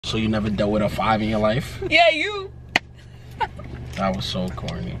So you never dealt with a 5 in your life? Yeah, you. That was so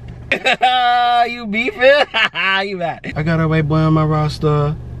corny. You beefing? You mad? I got a white boy on my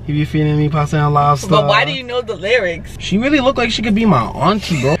roster. He be feeding me pasta and lobster. But why do you know the lyrics? She really look like she could be my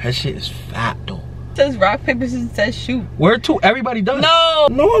auntie, bro. That shit is fat, though. It says rock, paper, scissors, says shoot. Where to? Everybody does. No.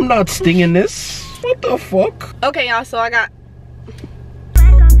 No, I'm not stinging this. What the fuck? Okay, y'all, so I got...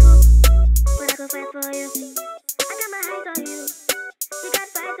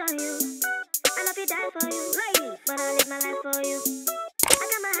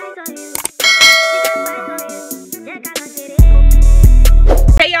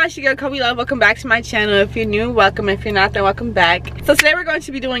 Hey y'all, it's your girl Kobe Love. Welcome back to my channel. If you're new, welcome. If you're not, then welcome back. So today we're going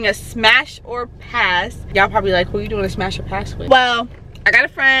to be doing a smash or pass. Y'all probably like, who are you doing a smash or pass with? Well, I got a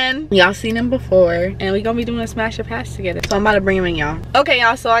friend. Y'all seen him before, and we gonna be doing a smash or pass together. So I'm about to bring him in, y'all. Okay,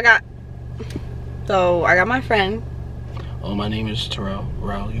 y'all. So I got my friend. Oh, my name is Terrell.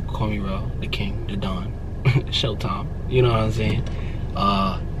 Rel. You can call me Rel, the King, the Don, Showtime. You know what I'm saying?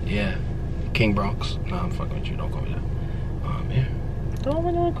 Yeah, King Bronx. Nah, I'm fucking with you. Don't call me that. Yeah. Don't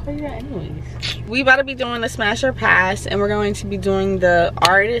want to call you that anyways. We about to be doing the smash or pass, and we're going to be doing the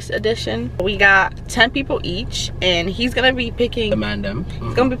artist edition. We got 10 people each, and he's gonna be picking them.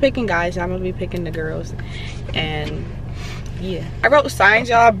 He's gonna be picking guys, and I'm gonna be picking the girls. And yeah, I wrote signs,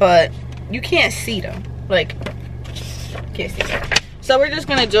 y'all, but you can't see them. Like, can't see them. So we're just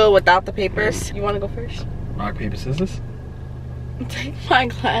gonna do it without the papers. You want to go first? Rock, paper, scissors. Take my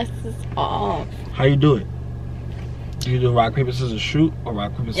glasses off. How you do it? You do rock, paper, scissors, shoot, or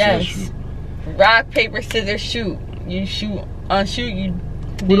rock, paper, scissors, shoot? Rock, paper, scissors, shoot. You shoot, you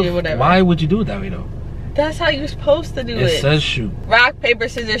do it, whatever. Why would you do it that way, though? That's how you're supposed to do it. It says shoot. Rock, paper,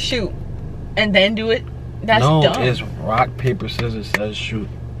 scissors, shoot. And then do it? That's dumb. No, it's rock, paper, scissors, says shoot.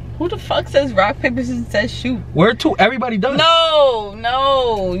 Who the fuck says rock, paper, scissors, says shoot? Where to? Everybody does.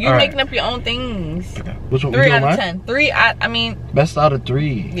 No. You're making up your own things. Okay. Which one? 3 out of 10. 3 out, I mean. Best out of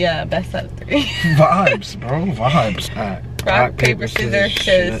 3. Yeah, best out of 3. Vibes, bro. Vibes. Alright. Rock, paper, scissors,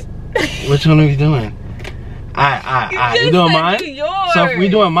 says. Which one are we doing? You doing mine? Yours. So if we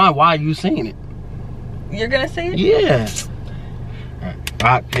doing mine, why are you saying it? You're gonna say it? Yeah. Alright.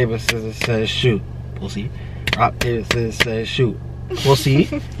 Rock, paper, scissors, says shoot. We'll see. Rock, paper, scissors, says shoot. We'll see.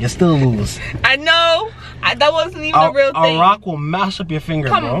 You still lose. I know. That wasn't even a real thing. A rock will mash up your finger,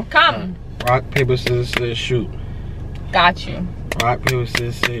 bro. Come. Rock, paper, scissors, says shoot. Got you. Rock, paper,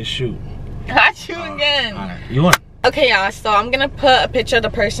 scissors, says shoot. Got you again. Alright. You won. Okay, y'all. So I'm gonna put a picture of the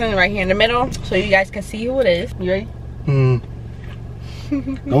person right here in the middle, so you guys can see who it is. You ready?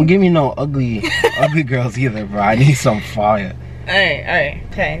 Don't give me no ugly girls either, bro. I need some fire. Alright.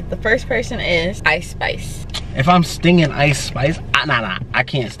 Okay. The first person is Ice Spice. If I'm stinging Ice Spice, nah, I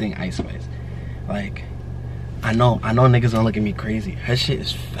can't sting Ice Spice. Like, I know niggas gonna look at me crazy. Her shit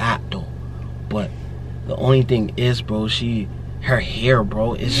is fat though, but the only thing is, bro, her hair,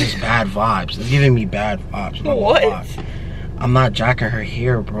 bro, is just bad vibes. It's giving me bad vibes. What? I'm not jacking her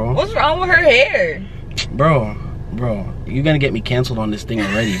hair, bro. What's wrong with her hair? Bro, you're gonna get me canceled on this thing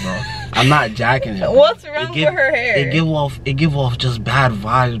already, bro. I'm not jacking it. What's wrong with her hair? It give off just bad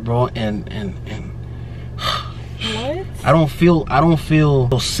vibes, bro, and what? I don't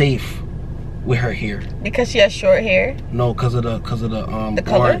feel safe with her hair. Because she has short hair? No, cause of the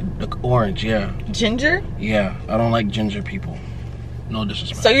color? The orange, yeah. Ginger? Yeah, I don't like ginger people. No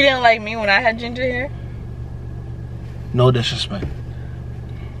disrespect. So you didn't like me when I had ginger hair? No disrespect.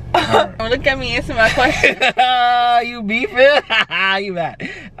 Right. Look at me, answer my question. You beefing? You mad?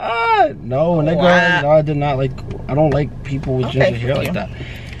 No, nigga. Wow. No, I did not like. I don't like people with ginger hair like that.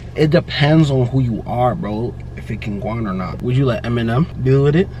 It depends on who you are, bro. If it can go on or not. Would you let Eminem deal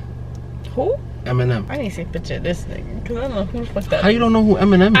with it? Who? Eminem. I need to see a picture of this nigga, because I don't know who the fuck that is. How you don't know who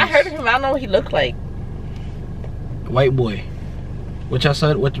Eminem is? I heard of him. I don't know what he looked like. White boy. Which I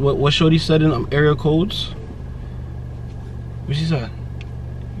said. What Shorty said in area codes? What she said?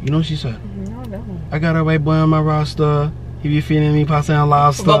 You know what she said? No. I got a white boy on my roster. He be feeding me pasta and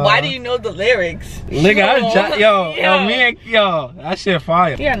lobster. But why do you know the lyrics? Nigga, yo, that shit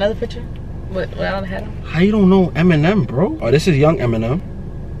fire. You got another picture? Without a hat on? How you don't know Eminem, bro? Oh, this is young Eminem.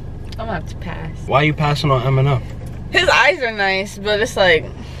 I'm gonna have to pass. Why are you passing on Eminem? His eyes are nice, but it's like,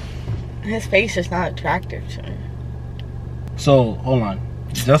 his face is not attractive to me. So, hold on.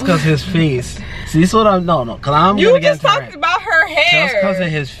 Just cause his face, see, so no, cause I'm you just talked about her hair. Just cause of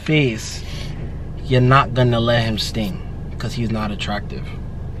his face, you're not gonna let him sting. Because he's not attractive.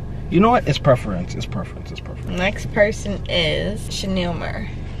 You know what? It's preference. It's preference. Next person is Chanel Murr.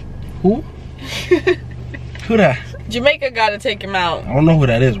 Who? Who that? Jamaica gotta take him out. I don't know who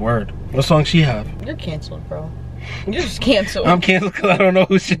that is. Word. What song she have? You're canceled, bro. You're just canceled. I'm canceled because I don't know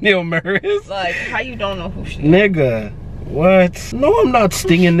who Chanel Murray is. Like, how you don't know who she is? Nigga, what? No, I'm not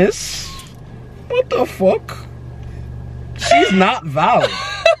stinging this. What the fuck? She's not valid.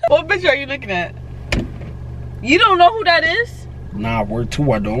 What picture are you looking at? You don't know who that is? Nah, word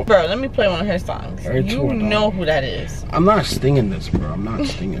two, I don't. Bro, let me play one of her songs. You know who that is. I'm not stinging this, bro. I'm not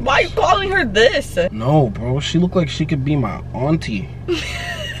stinging Why are you calling her this? No, bro. She look like she could be my auntie.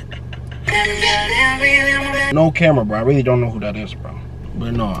 No camera, bro. I really don't know who that is, bro.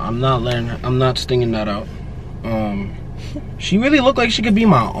 But no, I'm not letting her. I'm not stinging that out. She really looked like she could be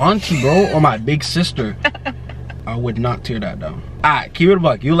my auntie, bro, or my big sister. I would not tear that down. Alright, keep it a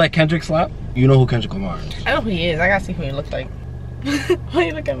buck. You like Kendrick slap? You know who Kendrick Lamar is. I know who he is. I gotta see who he looks like. Why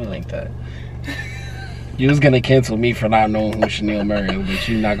you look at me like that? You was gonna cancel me for not knowing who Chanel Murray is, but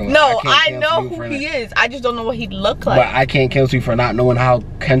you not gonna. No, I know who he is. I just don't know what he look like. But I can't cancel you for not knowing how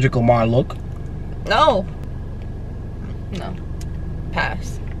Kendrick Lamar look. No. No.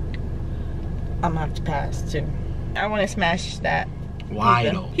 Pass. I'm gonna have to pass too. I want to smash that.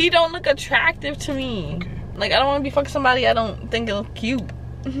 Why though? He don't look attractive to me. Okay. Like, I don't want to be fucking somebody I don't think look cute.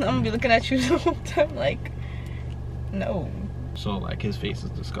 I'm gonna be looking at you the whole time like, no. So like his face is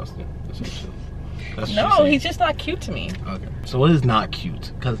disgusting. That's no, he's just not cute to me. Okay. So what is not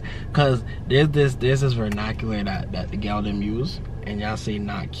cute? Cause there's this vernacular that the gal them use, and y'all say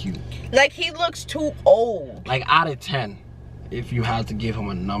not cute. Like, he looks too old. Like, out of 10, if you had to give him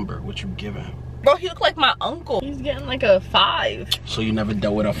a number, what you give him? Bro, he look like my uncle. He's getting like a 5. So you never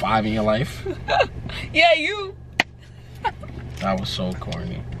dealt with a 5 in your life? Yeah, you. That was so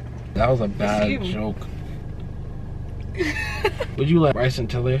corny. That was a bad joke. Would you let Bryson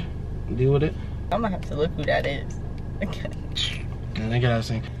Tiller deal with it? I'm gonna have to look who that is. Okay. The nigga that's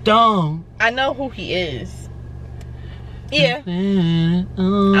saying, don't. I know who he is. Yeah.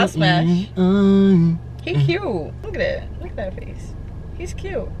 I'll smash. He cute. Look at that. Look at that face. He's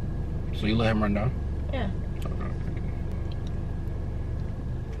cute. So you let him run down? Yeah.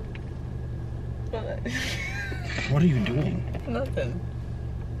 What are you doing? Nothing.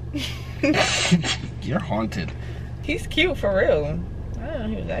 You're haunted. He's cute for real. I don't know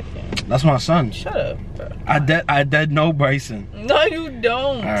who was acting. That's my son. Shut up, bro. I dead know Bryson. No, you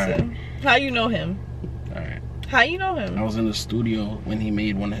don't. All right. How you know him? All right. How you know him? I was in the studio when he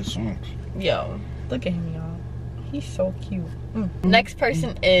made one of his songs. Yo, look at him, y'all. He's so cute. Next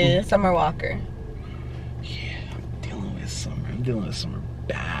person is Summer Walker. Yeah, I'm dealing with Summer. I'm dealing with Summer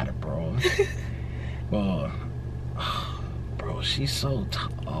bad, bro. Bro, she's so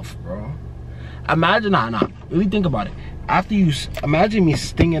tough, bro. Imagine, nah, really think about it. After you, imagine me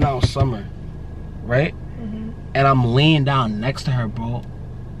stinging out Summer, right? And I'm laying down next to her, bro.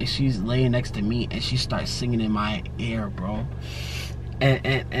 And she's laying next to me, and she starts singing in my ear, bro.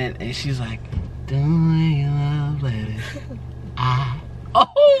 And she's like, "Do you love it?"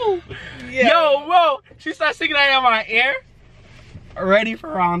 Oh, yeah. Yo, bro. She starts singing that in my ear. Ready for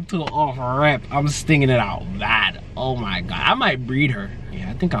round 2 off rip. I'm stinging it out bad. Oh my god. I might breed her. Yeah,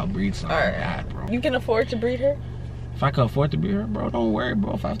 I think I'll breed something bad, bro. You can afford to breed her? If I can afford to breed her, bro, don't worry,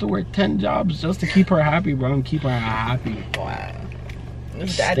 bro. If I have to work 10 jobs just to keep her happy, bro, I'm keeping her happy. Wow.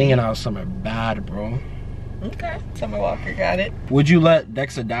 Stinging out something bad, bro. Okay. Summer Walker got it. Would you let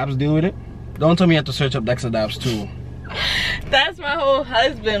Dexta Daps deal with it? Don't tell me you have to search up Dexta Daps too. That's my whole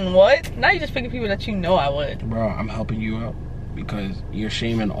husband. What? Now you just picking people that you know I would. Bro, I'm helping you out because you're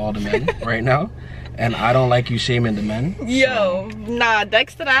shaming all the men right now. And I don't like you shaming the men. Yo, nah,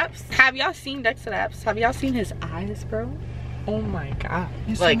 Dexta Daps. Have y'all seen Dexta Daps? Have y'all seen his eyes, bro? Oh my god.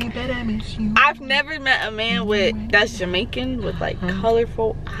 Like, I've never met a man that's Jamaican with like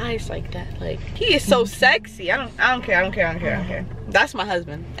colorful eyes like that. Like, he is so sexy. I don't care. That's my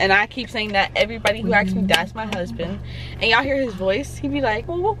husband. And I keep saying that everybody who asks me, that's my husband. And y'all hear his voice, he be like,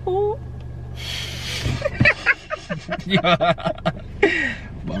 ooh, ooh.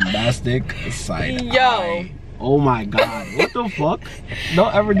 Bombastic side Yo. eye. Oh my god. What the fuck?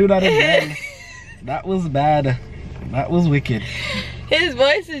 Don't ever do that again. That was bad. That was wicked. His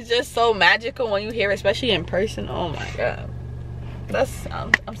voice is just so magical when you hear it, especially in person. Oh my god.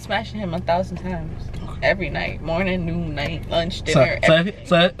 I'm smashing him 1,000 times. Every night. Morning, noon, night, lunch, dinner.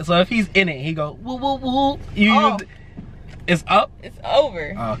 So if he's in it, he go woo woo woo. It's up? It's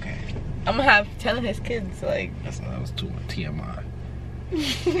over. Oh, okay. I'm gonna have 10 of his kids, like. That was too much TMI. I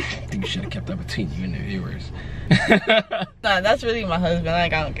think you should have kept that between you and the viewers. Nah, that's really my husband.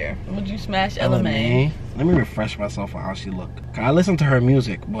 Like, I don't care. Would you smash LMA? Let me refresh myself on how she look. I listen to her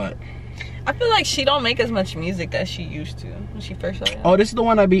music, but I feel like she don't make as much music as she used to when she first started. Oh, this is the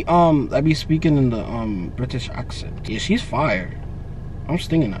one that be speaking in the British accent. Yeah, she's fire. I'm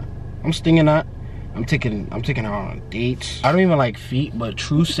stinging that. I'm taking her on dates. I don't even like feet, but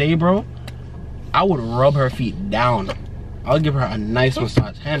true say, bro, I would rub her feet down. I would give her a nice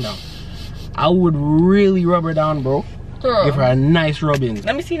massage, hand down. I would really rub her down, bro. Girl. Give her a nice rubbing.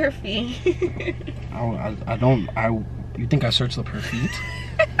 Let me see her feet. You think I searched up her feet?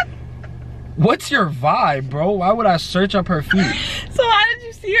 What's your vibe, bro? Why would I search up her feet? So how did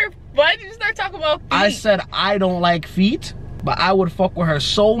you see her? Why did you start talking about feet? I said I don't like feet, but I would fuck with her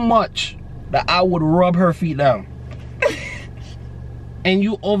so much that I would rub her feet down. And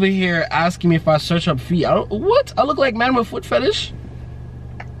you over here asking me if I search up feet. What? I look like man with foot fetish?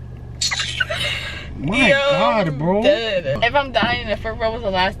 My God, bro. Dead. If I'm dying, if a foot was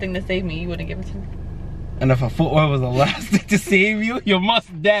the last thing to save me, you wouldn't give it to me. And if a footwear was the last thing to save you, you're must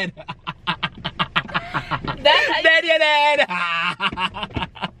dead. Dead, you're dead.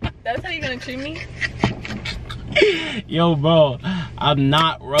 That's how you're gonna treat me? Yo, bro, I'm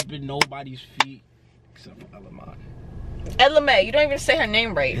not rubbing nobody's feet except for Elamai. Elamai, you don't even say her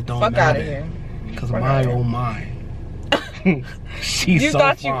name right. It don't Fuck matter. out of here. Cause my oh my. She's you so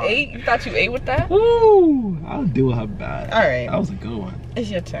thought fine. You ate? You thought you ate with that? Woo! I'll deal with her bad. Alright. That was a good one.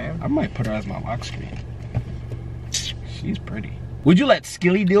 It's your turn. I might put her as my lock screen. She's pretty. Would you let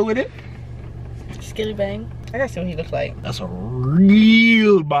Skilly deal with it? Skilly bang? I gotta see what he looks like. That's a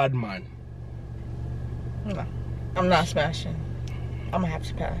real bad man. No. I'm not smashing. I'm gonna have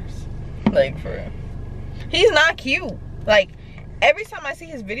to pass. Like, for real. He's not cute. Like, every time I see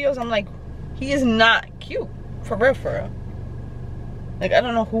his videos, I'm like, he is not cute. For real, for real. Like, I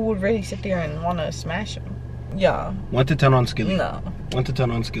don't know who would really sit there and want to smash him. Yeah. 1 to 10 on Skilly. No. 1 to 10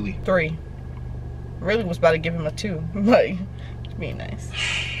 on Skilly. 3. Really was about to give him a 2. Like, it's being nice.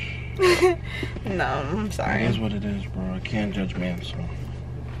 No, I'm sorry. It is what it is, bro. I can't judge man, so.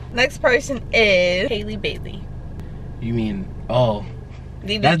 Next person is Haley Bailey. You mean, oh.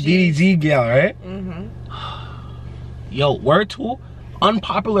 DDG. That's DDG gal, right? Mm-hmm. Yo, word to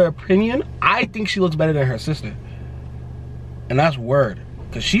unpopular opinion, I think she looks better than her sister. And that's word.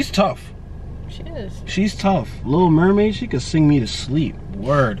 Because she's tough. She is. She's tough. Little Mermaid, she could sing me to sleep.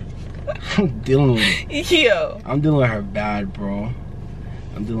 Word. I'm dealing with it. Yo. I'm dealing with her bad, bro.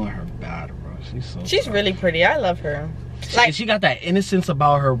 I'm dealing with her bad, bro. She's tough. Really pretty. I love her. Like, she got that innocence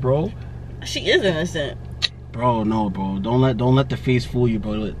about her, bro. She is innocent. Bro, no, bro. Don't let the face fool you,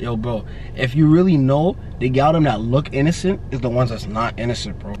 bro. Yo, bro. If you really know, the gal them that look innocent is the ones that's not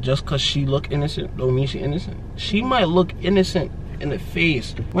innocent, bro. Just cause she look innocent don't mean she innocent. She might look innocent in the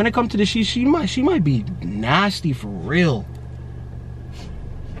face. When it comes to the she might be nasty for real.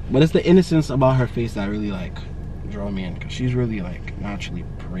 But it's the innocence about her face that really like draw me in, cause she's really like naturally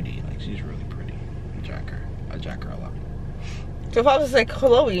pretty. Like she's really pretty. I jack her a lot. So if I was like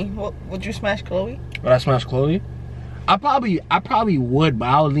Chloe, would you smash Chloe? Would I smash Chloe? I probably would, but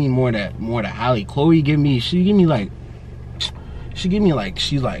I would lean more to Halle. Chloe she give me like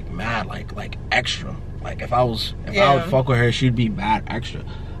she's like mad like extra. Like if I would fuck with her, she'd be bad extra.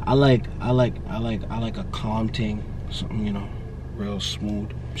 I like a calm thing, something, you know, real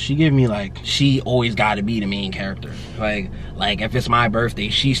smooth. She give me like she always gotta be the main character. Like if it's my birthday,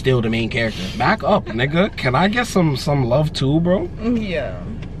 she's still the main character. Back up, nigga. Can I get some love too, bro? Yeah.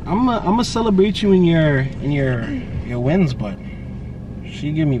 I'ma celebrate you in your wins, but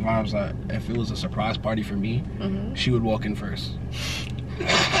she give me vibes that if it was a surprise party for me, she would walk in first.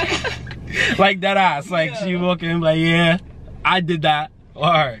 Like that ass. Like she walk in like, yeah, I did that.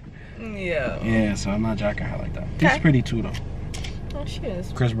 Alright. Yeah. Yeah, so I'm not jacking her like that. She's pretty too though. Oh, she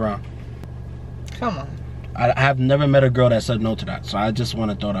is. Chris Brown. Come on. I have never met a girl that said no to that, so I just want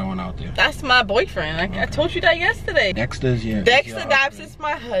to throw that one out there. That's my boyfriend. I told you that yesterday. Dexta's, yeah. Dexta Daps is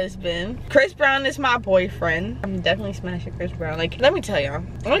my husband. Chris Brown is my boyfriend. I'm definitely smashing Chris Brown. Like, let me tell y'all,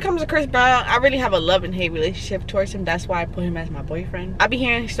 when it comes to Chris Brown, I really have a love and hate relationship towards him. That's why I put him as my boyfriend. I be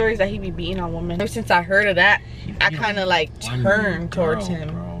hearing stories that he be beating on women. Ever since I heard of that, I kind of like turned towards him.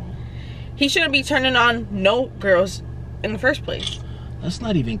 Bro. He shouldn't be turning on no girls in the first place. Let's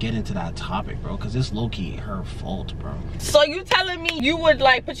not even get into that topic, bro, because it's low-key her fault, bro. So you telling me you would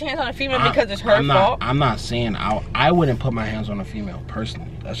like put your hands on a female because it's her fault? I'm not saying I wouldn't put my hands on a female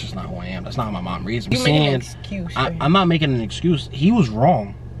personally. That's just not who I am. That's not how my mom raised me. You making an excuse. I'm not making an excuse. He was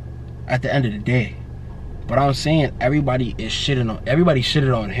wrong at the end of the day. But I'm saying everybody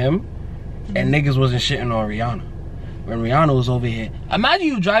shitted on him, and niggas wasn't shitting on Rihanna. When Rihanna was over here, imagine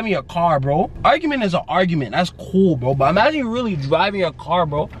you driving your car, bro. Argument is an argument. That's cool, bro. But imagine you really driving your car,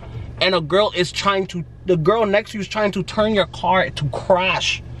 bro, and the girl next to you is trying to turn your car to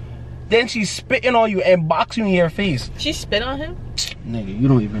crash. Then she's spitting on you and boxing you in your face. She spit on him? Nigga, you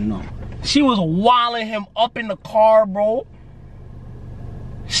don't even know. She was wilding him up in the car, bro.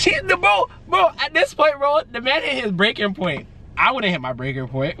 Bro, at this point, bro, the man hit his breaking point. I wouldn't hit my breaking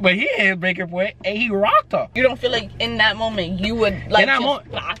point, but he hit his breaking point and he rocked her. You don't feel like in that moment you would like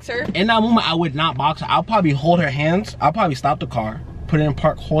just box her? In that moment, I would not box her. I'll probably hold her hands. I'll probably stop the car, put it in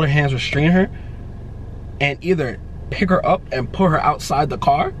park, hold her hands, restrain her, and either pick her up and put her outside the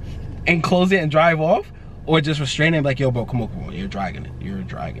car and close it and drive off, or just restrain it and be like, yo, bro, come on, you're dragging it. You're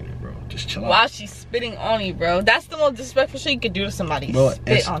dragging it, bro. Just chill out. While she's spitting on you, bro. That's the most disrespectful shit you could do to somebody. Bro,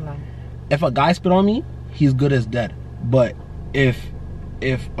 spit on them. If a guy spit on me, he's good as dead. But if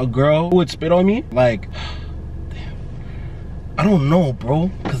a girl would spit on me, like, damn, I don't know, bro,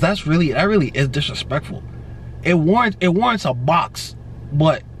 because that really is disrespectful. It warrants a box,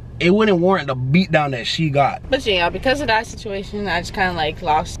 but it wouldn't warrant the beatdown that she got. But yeah, because of that situation, I just kind of like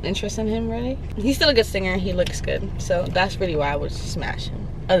lost interest in him. Really, he's still a good singer. He looks good, so that's really why I would smash him.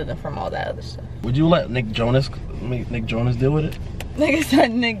 Other than from all that other stuff. Would you let Nick Jonas deal with it? Nigga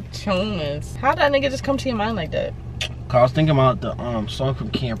said Nick Jonas. How'd that nigga just come to your mind like that? Cause I was thinking about the song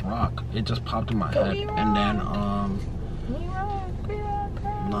from Camp Rock. It just popped in my head. And then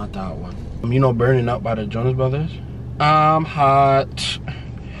not that one. You know Burning Up by the Jonas Brothers? I'm hot.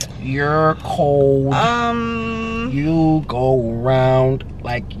 You're cold. You go around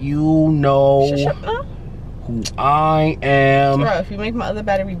like you know who I am. Bro, if you make my other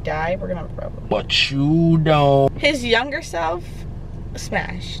battery die, we're gonna have a problem. But you don't. His younger self,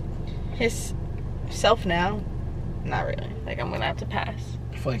 smashed. His self now, not really. Like, I'm gonna have to pass.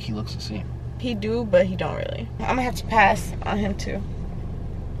 I feel like he looks the same. He do, but he don't really. I'm gonna have to pass on him too.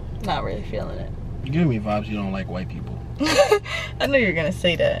 Not really feeling it. You give me vibes you don't like white people. I know you're gonna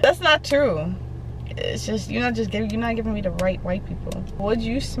say that. That's not true. It's just you're not giving me the right white people. Would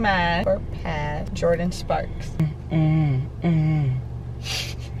you smash or pass Jordan Sparks?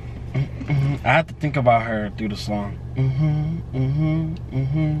 I have to think about her through the song.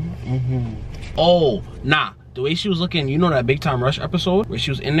 Oh, nah. The way she was looking, you know that Big Time Rush episode where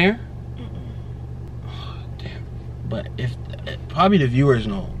she was in there? Oh, damn. But if probably the viewers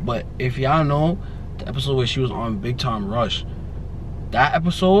know, but if y'all know the episode where she was on Big Time Rush, that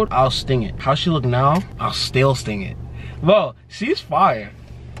episode, I'll sting it. How she look now, I'll still sting it. Bro, she's fire.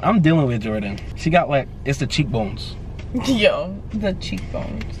 I'm dealing with Jordan. She got like, it's the cheekbones. Yo, the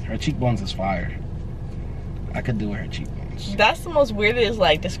cheekbones. Her cheekbones is fire. I could do with her cheekbones. That's the most weirdest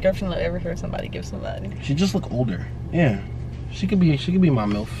like description I've ever heard somebody give somebody. She just look older. Yeah. She could be my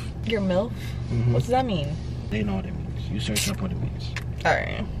MILF. Your MILF? What does that mean? They know what it means. You search up what it means.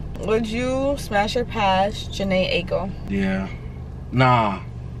 Alright. Would you smash or pass Janae Aiko? Yeah. Nah.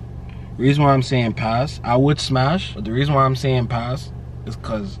 The reason why I'm saying pass, I would smash, but the reason why I'm saying pass is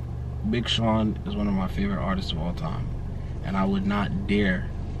because Big Sean is one of my favorite artists of all time. And I would not dare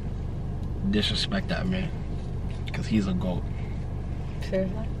disrespect that man. Because he's a GOAT.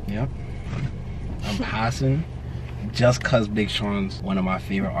 Seriously? Yep. I'm passing just because Big Sean's one of my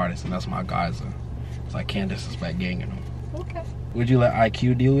favorite artists, and that's my geyser. So I can't disrespect ganging him. Okay. Would you let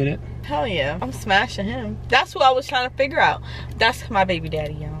IQ deal with it? Hell yeah. I'm smashing him. That's who I was trying to figure out. That's my baby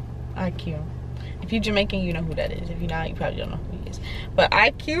daddy, y'all. IQ. If you're Jamaican, you know who that is. If you're not, you probably don't know who he is. But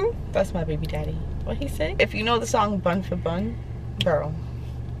IQ, that's my baby daddy. What he say? If you know the song Bun for Bun, girl,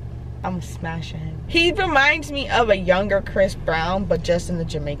 I'm smashing him. He reminds me of a younger Chris Brown, but just in the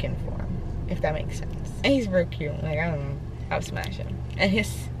Jamaican form, if that makes sense. And he's real cute. Like, I don't know. I'm smashing him. And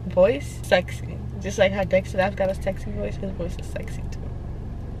his voice, sexy. Just like how Dexta Daps got a sexy voice, his voice is sexy too.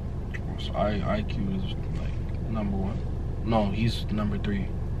 So IQ is like #1. No, he's #3.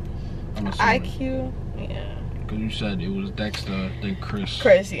 I'm assuming. IQ, yeah. Because you said it was Dexta, then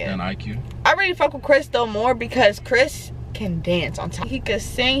Chris, yeah. then IQ. I really fuck with Chris though more because Chris can dance on top. He could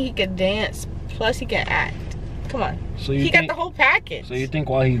sing, he could dance, plus he can act. Come on. So he got the whole package. So you think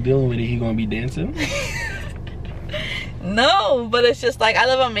while he's dealing with it, he gonna be dancing? No, but it's just like I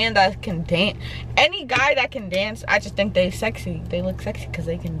love a man that can dance. Any guy that can dance, I just think they sexy. They look sexy because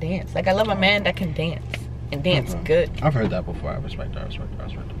they can dance. Like I love a man that can dance and dance good. I've heard that before. I respect that.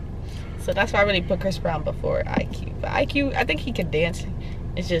 So that's why I really put Chris Brown before IQ. But IQ, I think he could dance.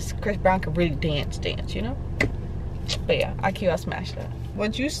 It's just Chris Brown could really dance, you know? But yeah, IQ, I'll smash that.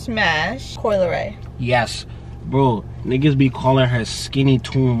 Would you smash Coil Ray? Yes. Bro, niggas be calling her skinny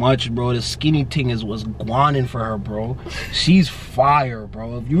too much, bro. The skinny thing is what's guanin' for her, bro. She's fire,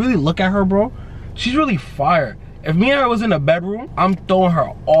 bro. If you really look at her, bro, she's really fire. If me and her was in a bedroom, I'm throwing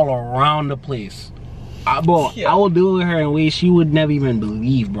her all around the place. Bro, I will deal with her in ways she would never even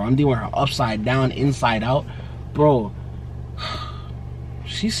believe, bro. I'm dealing with her upside down, inside out. Bro,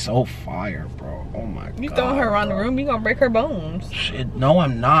 she's so fire, bro. Oh my god. You throwing her around the room, you gonna break her bones. Shit, no,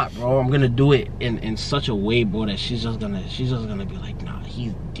 I'm not, bro. I'm gonna do it in such a way, bro, that she's just gonna be like, nah,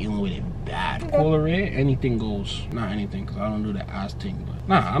 he's dealing with it bad. Cola Ray, anything goes. Not anything, because I don't do the ass thing, but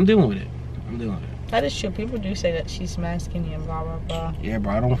nah, I'm dealing with it. I'm dealing with it. That is true. People do say that she's mad skinny and blah blah blah. Yeah,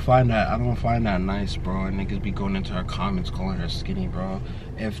 bro, I don't find that nice, bro. And niggas be going into her comments calling her skinny, bro.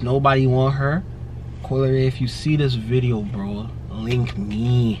 If nobody want her, Cola Ray, if you see this video, bro, link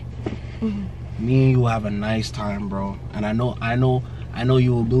me. Me and you will have a nice time, bro. And I know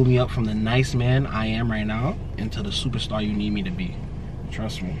you will build me up from the nice man I am right now into the superstar you need me to be.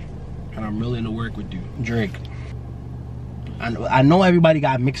 Trust me. And I'm willing to work with you. Drake. I know everybody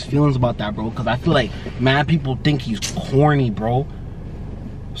got mixed feelings about that, bro, because I feel like mad people think he's corny, bro.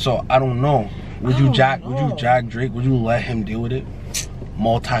 So I don't know. Would you jack Drake? Would you let him deal with it?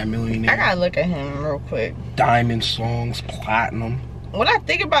 Multi-millionaire. I gotta look at him real quick. Diamond songs, platinum. When I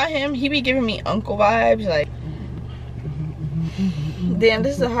think about him, he be giving me uncle vibes. Like, damn,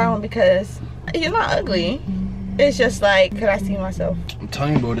 this is a hard one because he's not ugly. It's just like, could I see myself? I'm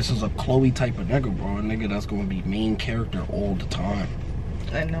telling you, bro, this is a Chloe type of nigga, bro. A nigga that's gonna be main character all the time.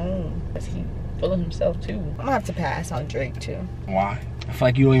 I know, because he full of himself too. I'm gonna have to pass on Drake too. Why? I feel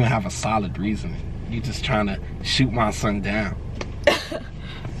like you don't even have a solid reason. You just trying to shoot my son down.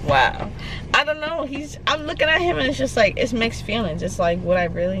 Wow. I don't know. I'm looking at him and it's just like, it's mixed feelings. It's like, would I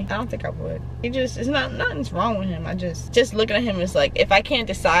really? I don't think I would. It's nothing's wrong with him. I just looking at him, it's like, if I can't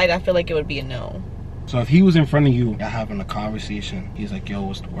decide, I feel like it would be a no. So if he was in front of you, y'all having a conversation, he's like, yo,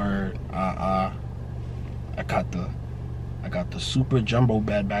 what's the word? I got the super jumbo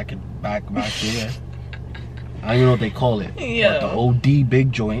bed back there. I don't even know what they call it. Yeah. But the OD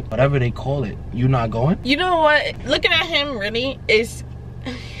big joint, whatever they call it. You not going? You know what? Looking at him really is,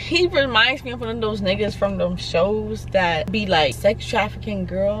 he reminds me of one of those niggas from those shows that be like sex trafficking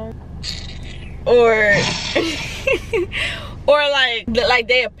girl. Or or like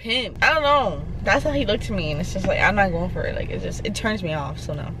they a pimp. I don't know. That's how he looked to me, and it's just like, I'm not going for it. Like, it turns me off,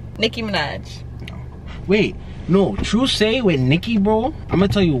 so no. Nicki Minaj. No. Wait, no, true say with Nicki, bro, I'm gonna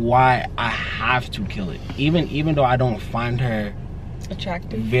tell you why I have to kill it. Even though I don't find her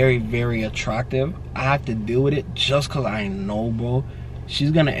attractive, very, very attractive, I have to deal with it just because I know, bro, she's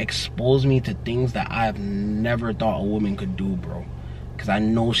gonna expose me to things that I've never thought a woman could do, bro. Because I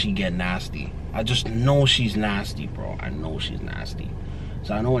know she get nasty. I just know she's nasty, bro. I know she's nasty.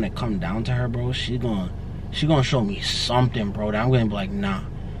 So I know when it comes down to her, bro, she gonna show me something, bro, that I'm gonna be like, nah,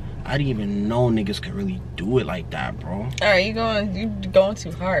 I didn't even know niggas could really do it like that, bro. Alright, you going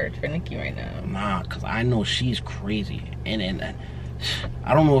too hard for Nicki right now. Nah, cause I know she's crazy. And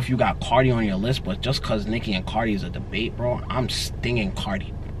I don't know if you got Cardi on your list, but just cause Nicki and Cardi is a debate, bro, I'm stinging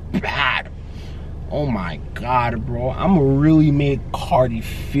Cardi bad. Oh my god, bro. I'm gonna really make Cardi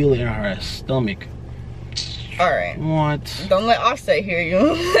feel it in her stomach. Alright. What? Don't let Offset hear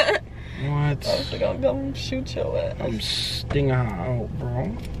you. What? Offset gonna come shoot your ass. I'm stinging her out,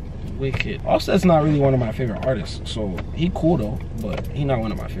 bro. Wicked. Offset's not really one of my favorite artists, so he cool though, but he not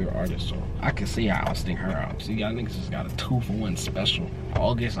one of my favorite artists, so I can see how I'll sting her out. See, y'all niggas just got a 2-for-1 special.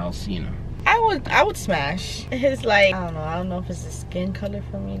 August Alsina. I would smash his, like, I don't know if it's the skin color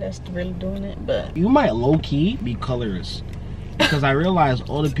for me that's really doing it, but you might low-key be colorist. Because I realized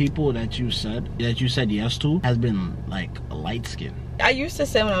all the people that you said yes to has been like a light skin. I used to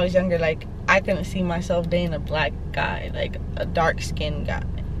say when I was younger, like, I couldn't see myself dating a black guy, like a dark skinned guy.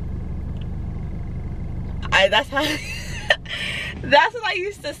 That's what I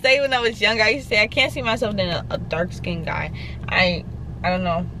used to say when I was younger. I used to say I can't see myself dating a dark skinned guy. I don't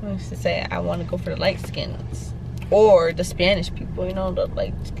know. I used to say I want to go for the light skins or the Spanish people, you know, the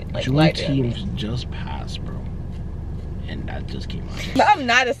like lighter. Teams just passed, bro. And that just came out. But I'm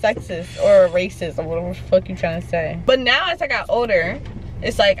not a sexist or a racist or whatever the fuck you trying to say. But now as I got older,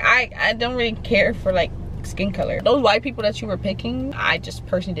 it's like I don't really care for like skin color. Those white people that you were picking, I just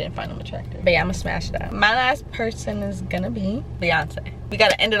personally didn't find them attractive. But yeah, I'm gonna smash that. My last person is gonna be Beyonce. We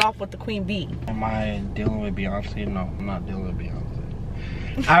gotta end it off with the Queen Bee. Am I dealing with Beyonce? No, I'm not dealing with Beyonce.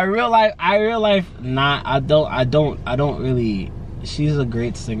 I real life, nah, I don't really. She's a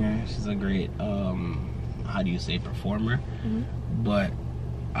great singer. She's a great how do you say, performer, but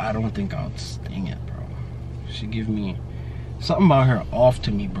I don't think I'll sting it, bro. She give me something about her off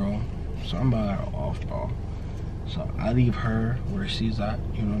to me, bro. Something about her off, bro. So I leave her where she's at,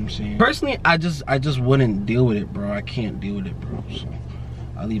 you know what I'm saying? Personally, I just wouldn't deal with it, bro. I can't deal with it, bro. So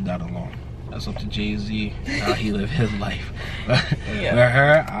I leave that alone. That's up to Jay-Z, how he live his life. Yeah. With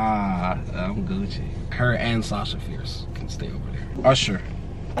her, I'm Gucci. Her and Sasha Fierce can stay over there. Usher.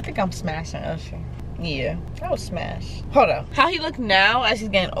 I think I'm smashing Usher. Yeah, that was smash. Hold up. How he look now as he's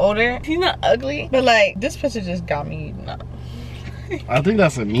getting older, he's not ugly, but like this picture just got me nuts. I think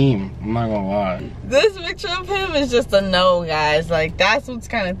that's a meme. I'm not gonna lie. This picture of him is just a no, guys. Like, that's what's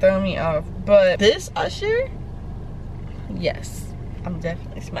kind of throwing me off. But this Usher, yes, I'm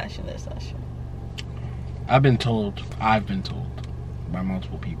definitely smashing this Usher. I've been told by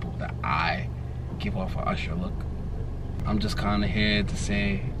multiple people that I give off an Usher look. I'm just kind of here to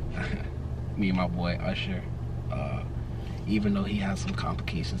say, me and my boy Usher, even though he has some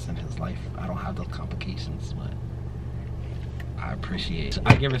complications in his life, I don't have those complications, but I appreciate it.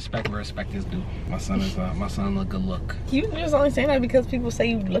 I give respect where respect is due. My son is a good look. You just only saying that because people say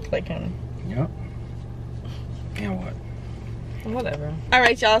you look like him. Yep. And what? Whatever.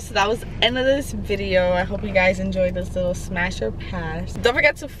 Alright, y'all, so that was the end of this video. I hope you guys enjoyed this little smash or pass. Don't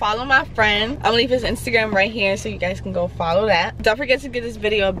forget to follow my friend. I'm gonna leave his Instagram right here so you guys can go follow that. Don't forget to give this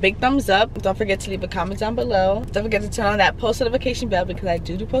video a big thumbs up. Don't forget to leave a comment down below. Don't forget to turn on that post notification bell because I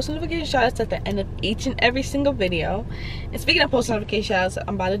do post notification shoutouts at the end of each and every single video. And speaking of post notification shoutouts,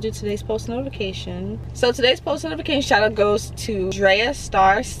 I'm about to do today's post notification. So today's post notification shoutout goes to Drea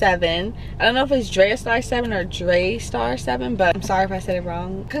Star 7. I don't know if it's Drea Star 7 or Dre Star 7, but I'm sorry if I said it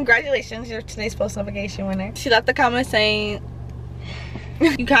wrong. Congratulations, you're today's post notification winner. She left a comment saying,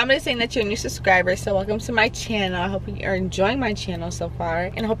 you commented saying that you're a new subscriber, so welcome to my channel. I hope you are enjoying my channel so far,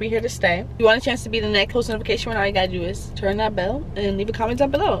 and I hope you're here to stay. If you want a chance to be the next post notification winner, all you gotta do is turn that bell and leave a comment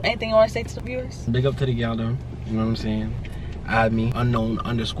down below. Anything you want to say to the viewers? Big up to the gal though, you know what I'm saying? Add me,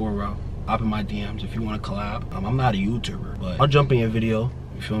 unknown_row. Up in my DMs if you want to collab. I'm not a YouTuber, but I'll jump in your video.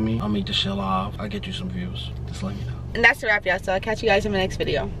 You feel me? I'll make the shit live. I'll get you some views. Just let me know. And that's a wrap, y'all. So I'll catch you guys in my next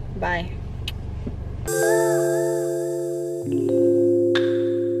video. Bye.